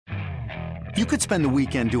You could spend the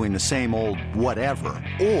weekend doing the same old whatever,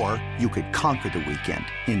 or you could conquer the weekend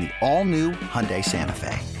in the all-new Hyundai Santa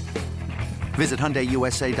Fe. Visit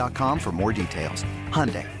HyundaiUSA.com for more details.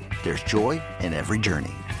 Hyundai, there's joy in every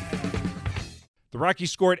journey. The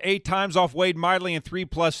Rockies scored 8 times off Wade Miley in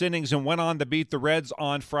 3+ innings and went on to beat the Reds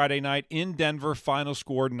on Friday night in Denver. Final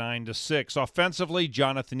score 9-6. Offensively,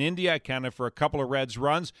 Jonathan India accounted for a couple of Reds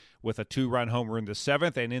runs with a 2-run homer in the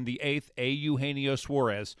 7th, and in the 8th, Eugenio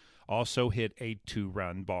Suarez also hit a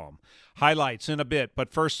 2-run bomb. Highlights in a bit, but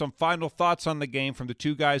first some final thoughts on the game from the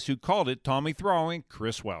two guys who called it, Tommy Thrall and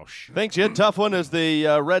Chris Welsh. Thanks, Jed. Tough one as the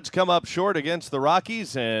Reds come up short against the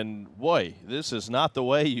Rockies, and boy, this is not the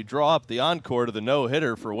way you draw up the encore to the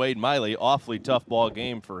no-hitter for Wade Miley. Awfully tough ball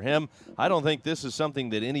game for him. I don't think this is something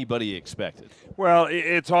that anybody expected. Well,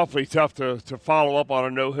 it's awfully tough to follow up on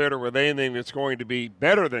a no-hitter with anything that's going to be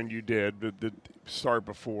better than you did the start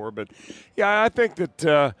before. But, yeah, I think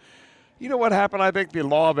that you know what happened? I think the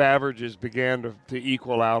law of averages began to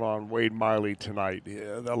equal out on Wade Miley tonight.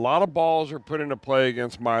 A lot of balls are put into play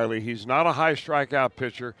against Miley. He's not a high strikeout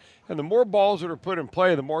pitcher. And the more balls that are put in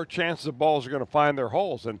play, the more chances the balls are going to find their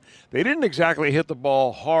holes. And they didn't exactly hit the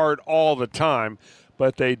ball hard all the time,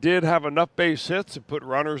 but they did have enough base hits to put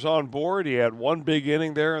runners on board. He had one big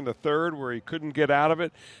inning there in the 3rd where he couldn't get out of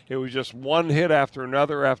it. It was just one hit after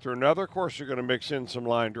another after another. Of course, you're going to mix in some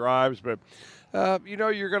line drives, but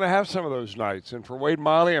you're going to have some of those nights. And for Wade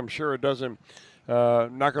Miley, I'm sure it doesn't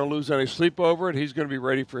not going to lose any sleep over it. He's going to be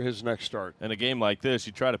ready for his next start. In a game like this,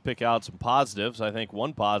 you try to pick out some positives. I think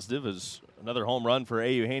one positive is another home run for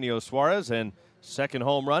Eugenio Suarez and second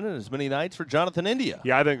home run in as many nights for Jonathan India.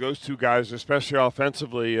 Yeah, I think those two guys, especially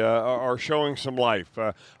offensively, are showing some life.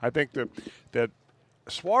 I think that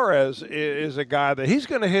Suarez is a guy that he's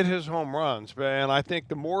going to hit his home runs, and I think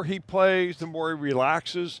the more he plays, the more he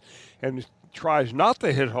relaxes and tries not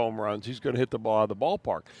to hit home runs, he's going to hit the ball out of the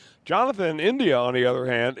ballpark. Jonathan India, on the other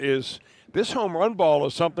hand, this home run ball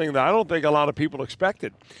is something that I don't think a lot of people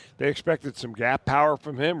expected. They expected some gap power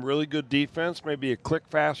from him, really good defense, maybe a click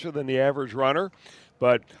faster than the average runner.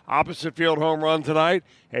 But opposite field home run tonight,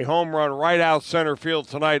 a home run right out center field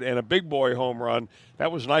tonight, and a big boy home run.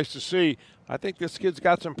 That was nice to see. I think this kid's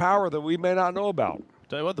got some power that we may not know about.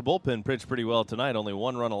 Tell you what, the bullpen pitched pretty well tonight. Only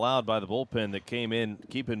one run allowed by the bullpen that came in.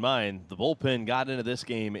 Keep in mind, the bullpen got into this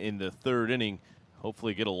game in the 3rd inning.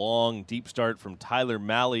 Hopefully get a long, deep start from Tyler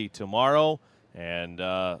Mahle tomorrow. And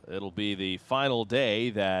it'll be the final day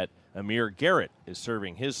that Amir Garrett is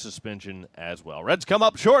serving his suspension as well. Reds come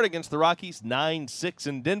up short against the Rockies, 9-6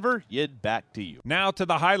 in Denver. Yid, back to you. Now to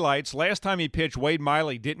the highlights. Last time he pitched, Wade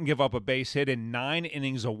Miley didn't give up a base hit in 9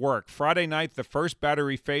 innings of work. Friday night, the first batter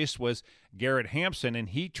he faced was Garrett Hampson, and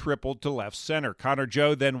he tripled to left center. Connor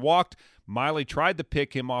Joe then walked. Miley tried to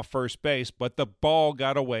pick him off first base, but the ball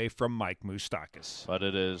got away from Mike Moustakas. But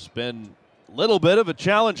it has been little bit of a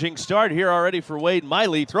challenging start here already for Wade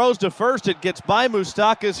Miley. Throws to first. It gets by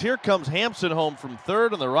Moustakas. Here comes Hampson home from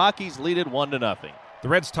third, and the Rockies lead it 1-0. The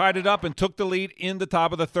Reds tied it up and took the lead in the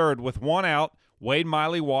top of the 3rd with 1 out. Wade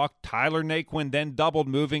Miley walked. Tyler Naquin then doubled,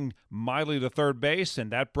 moving Miley to third base,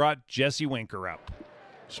 and that brought Jesse Winker up.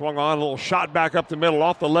 Swung on, a little shot back up the middle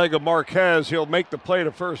off the leg of Marquez. He'll make the play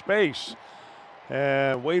to first base.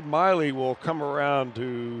 And Wade Miley will come around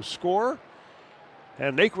to score.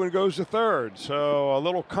 And Naquin goes to third. So a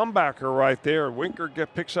little comebacker right there. Winker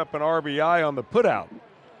picks up an RBI on the putout.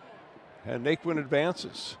 And Naquin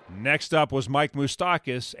advances. Next up was Mike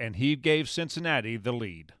Moustakas, and he gave Cincinnati the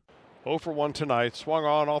lead. 0 for 1 tonight. Swung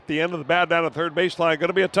on off the end of the bat down to third baseline. Going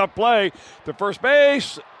to be a tough play. To first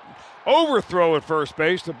base. Overthrow at first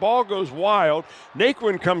base. The ball goes wild.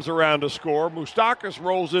 Naquin comes around to score. Moustakas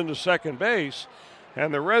rolls into second base.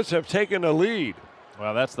 And the Reds have taken a lead.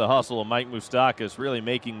 Well, that's the hustle of Mike Moustakas really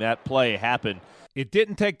making that play happen. It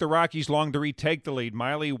didn't take the Rockies long to retake the lead.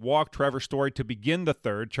 Miley walked Trevor Story to begin the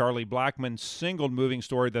 3rd. Charlie Blackmon singled moving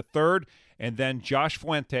Story the 3rd. And then Josh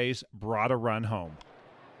Fuentes brought a run home.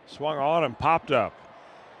 Swung on and popped up.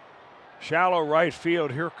 Shallow right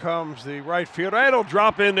field. Here comes the right field. And it'll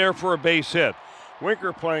drop in there for a base hit.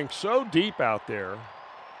 Winker playing so deep out there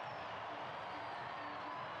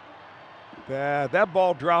that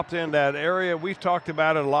ball dropped in that area. We've talked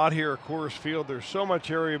about it a lot here at Coors Field. There's so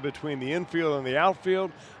much area between the infield and the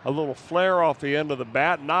outfield. A little flare off the end of the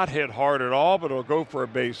bat. Not hit hard at all, but it'll go for a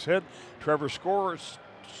base hit. Trevor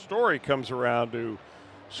Story comes around to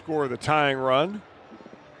score the tying run.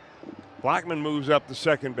 Blackmon moves up to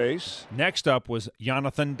second base. Next up was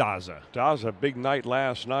Jonathan Daza. Daza, big night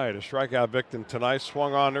last night. A strikeout victim tonight.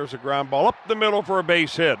 Swung on. There's a ground ball up the middle for a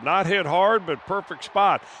base hit. Not hit hard, but perfect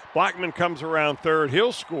spot. Blackmon comes around third.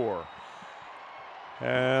 He'll score.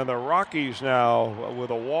 And the Rockies now with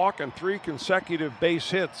a walk and 3 consecutive base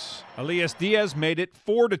hits. Elias Diaz made it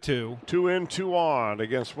 4-2. 2 in, 2 on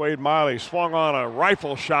against Wade Miley. Swung on a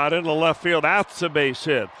rifle shot into left field. That's a base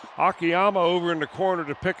hit. Akiyama over in the corner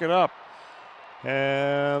to pick it up.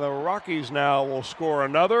 And the Rockies now will score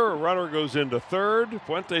another. A runner goes into third.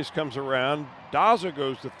 Fuentes comes around. Daza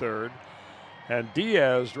goes to third. And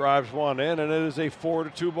Diaz drives one in, and it is a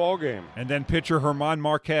 4-2 ball game. And then pitcher German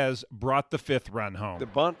Marquez brought the 5th run home. The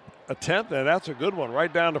bunt attempt, and that's a good one,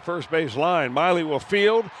 right down the first base line. Miley will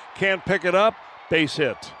field, can't pick it up, base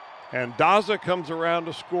hit. And Daza comes around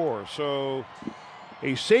to score. So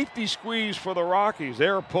a safety squeeze for the Rockies.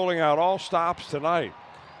 They're pulling out all stops tonight.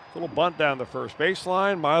 Little bunt down the first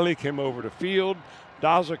baseline. Miley came over to field.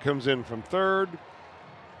 Daza comes in from third.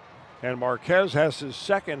 And Marquez has his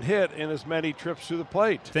 2nd hit in as many trips to the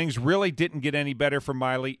plate. Things really didn't get any better for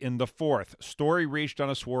Miley in the 4th. Story reached on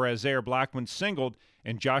a Suarez error. Blackman singled,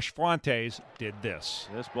 and Josh Fuentes did this.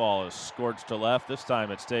 This ball is scorched to left. This time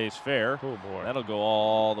it stays fair. Oh, boy. That'll go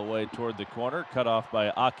all the way toward the corner. Cut off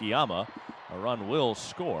by Akiyama. A run will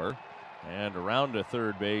score. And around to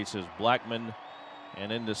third base is Blackman.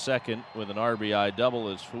 And into second with an RBI double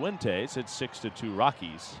is Fuentes. It's 6-2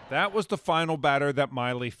 Rockies. That was the final batter that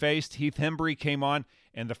Miley faced. Heath Hembree came on,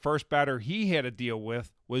 and the first batter he had to deal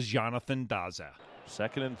with was Jonathan Daza.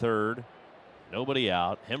 Second and third. Nobody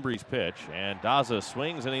out. Hembree's pitch. And Daza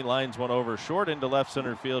swings, and he lines one over short into left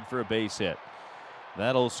center field for a base hit.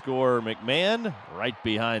 That'll score McMahon. Right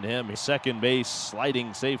behind him, second base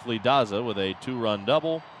sliding safely Daza with a 2-run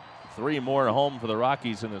double. 3 more home for the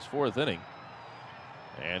Rockies in this 4th inning.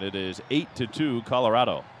 And it is 8-2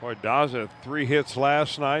 Colorado. Boy, Daza, 3 hits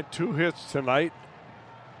last night, 2 hits tonight.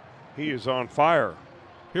 He is on fire.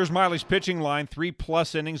 Here's Miley's pitching line: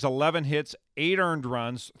 3+ innings, 11 hits, 8 earned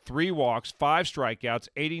runs, 3 walks, 5 strikeouts,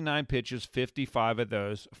 89 pitches, 55 of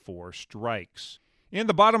those 4 strikes. In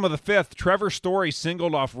the bottom of the 5th, Trevor Story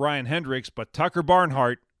singled off Ryan Hendricks, but Tucker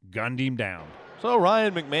Barnhart gunned him down. So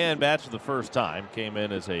Ryan McMahon bats for the first time, came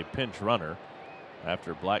in as a pinch runner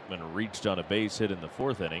after Blackman reached on a base hit in the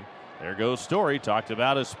 4th inning. There goes Story. Talked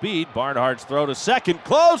about his speed. Barnhart's throw to second.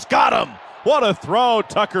 Close. Got him. What a throw,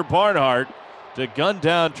 Tucker Barnhart, to gun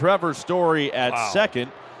down Trevor Story at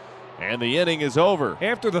second. And the inning is over.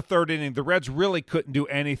 After the 3rd inning, the Reds really couldn't do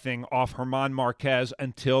anything off German Marquez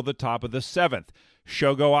until the top of the 7th.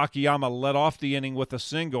 Shogo Akiyama led off the inning with a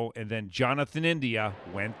single, and then Jonathan India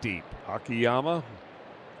went deep. Akiyama,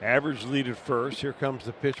 average lead at first. Here comes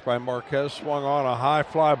the pitch by Marquez. Swung on a high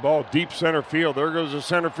fly ball, deep center field. There goes the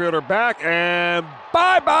center fielder back, and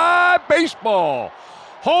bye-bye baseball.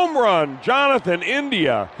 Home run, Jonathan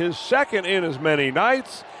India, his 2nd in as many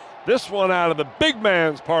nights. This one out of the big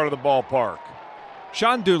man's part of the ballpark.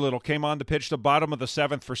 Sean Doolittle came on to pitch the bottom of the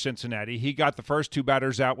 7th for Cincinnati. He got the first 2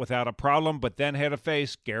 batters out without a problem, but then had to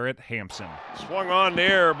face Garrett Hampson. Swung on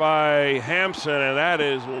there by Hampson, and that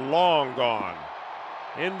is long gone.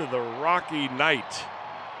 Into the rocky night.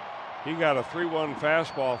 He got a 3-1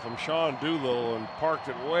 fastball from Sean Doolittle and parked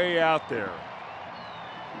it way out there.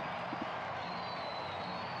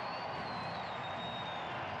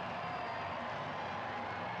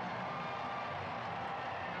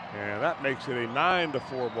 And that makes it a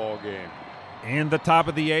 9-4 ball game. In the top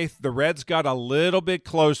of the 8th, the Reds got a little bit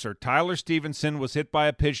closer. Tyler Stevenson was hit by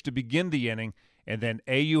a pitch to begin the inning, and then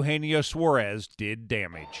Eugenio Suarez did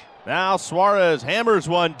damage. Now Suarez hammers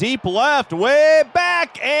one deep left, way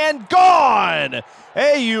back and gone.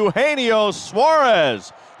 Eugenio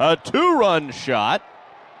Suarez, a 2-run shot.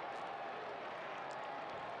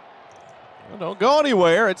 Well, don't go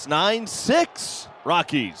anywhere. It's 9-6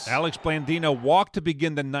 Rockies. Alex Blandino walked to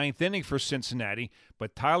begin the 9th inning for Cincinnati,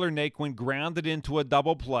 but Tyler Naquin grounded into a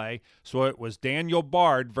double play, so it was Daniel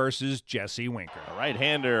Bard versus Jesse Winker. A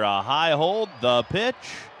right-hander, a high hold, the pitch.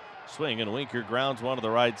 Swing, and Winker grounds one to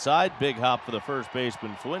the right side. Big hop for the first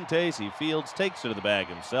baseman Fuentes. He fields, takes it to the bag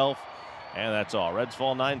himself. And that's all. Reds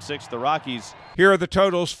fall 9-6 the Rockies. Here are the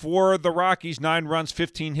totals for the Rockies: 9 runs,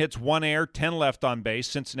 15 hits, 1 error, 10 left on base.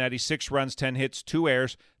 Cincinnati, 6 runs, 10 hits, 2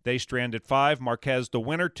 errors. They stranded 5. Marquez the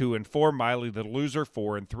winner, 2-4. Miley the loser,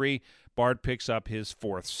 4-3. Bard picks up his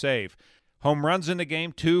 4th save. Home runs in the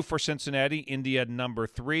game: 2 for Cincinnati. India number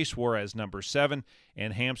 3, Suarez number 7,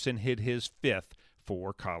 and Hampson hit his 5th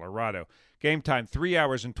for Colorado. Game time 3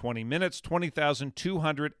 hours and 20 minutes,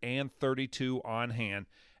 20,232 on hand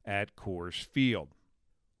at Coors Field.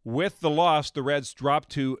 With the loss, the Reds dropped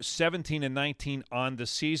to 17-19 on the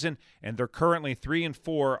season, and they're currently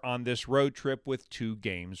 3-4 on this road trip with 2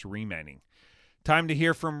 games remaining. Time to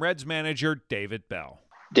hear from Reds manager David Bell.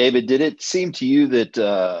 David, did it seem to you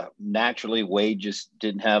that naturally Wade just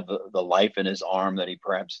didn't have the life in his arm that he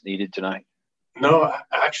perhaps needed tonight? No,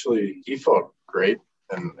 actually, he felt great,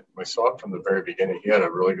 and we saw it from the very beginning. He had a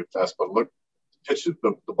really good fastball. Look,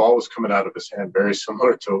 the ball was coming out of his hand very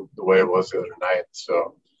similar to the way it was the other night.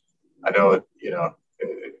 So I know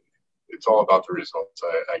it's all about the results.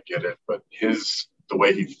 I get it, but the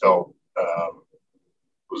way he felt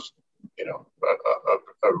was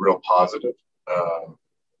a real positive.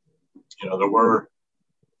 There were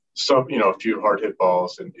some, a few hard hit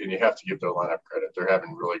balls, and you have to give their lineup credit. They're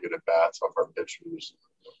having really good at bats off our pitchers.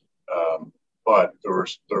 But there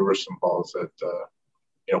were some balls that,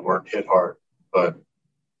 weren't hit hard, but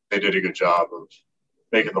they did a good job of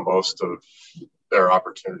making the most of their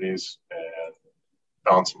opportunities and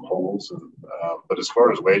found some holes. But as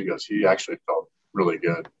far as Wade goes, he actually felt really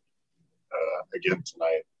good again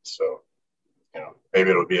tonight. So,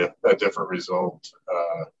 maybe it'll be a different result,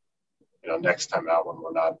 next time out when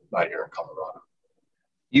we're not here in Colorado.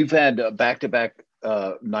 You've had back-to-back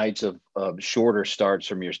nights of shorter starts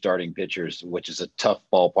from your starting pitchers, which is a tough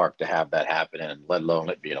ballpark to have that happen in, let alone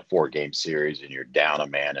it being a 4-game series and you're down a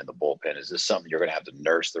man in the bullpen. Is this something you're going to have to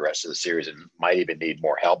nurse the rest of the series and might even need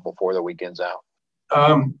more help before the weekend's out?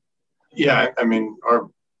 Yeah, I mean, our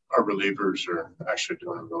relievers are actually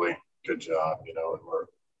doing a really good job, and we're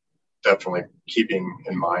definitely keeping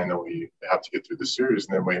in mind that we have to get through the series,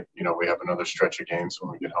 and then we have another stretch of games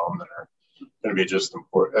when we get home that are going to be just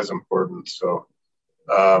as important. So,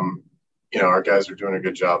 our guys are doing a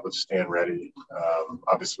good job of staying ready.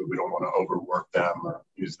 Obviously, we don't want to overwork them or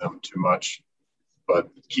use them too much, but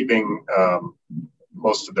keeping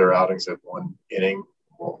most of their outings at one inning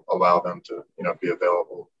will allow them to, be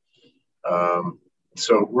available.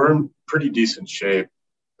 So we're in pretty decent shape,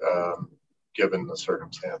 given the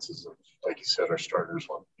circumstances of, like you said, our starters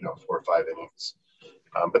won, 4 or 5 innings.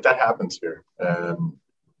 But that happens here. And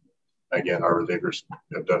again, our relievers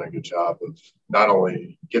have done a good job of not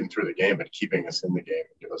only getting through the game, but keeping us in the game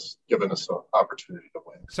and giving us an opportunity to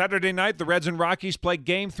win. Saturday night, the Reds and Rockies play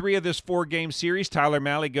Game 3 of this 4-game series. Tyler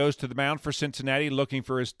Mahle goes to the mound for Cincinnati looking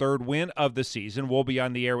for his 3rd win of the season. We'll be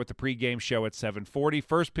on the air with the pregame show at 7:40.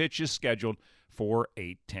 First pitch is scheduled for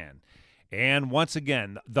 8:10. And once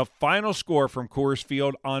again, the final score from Coors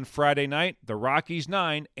Field on Friday night, the Rockies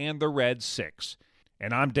 9 and the Reds 6.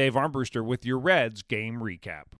 And I'm Dave Armbruster with your Reds game recap.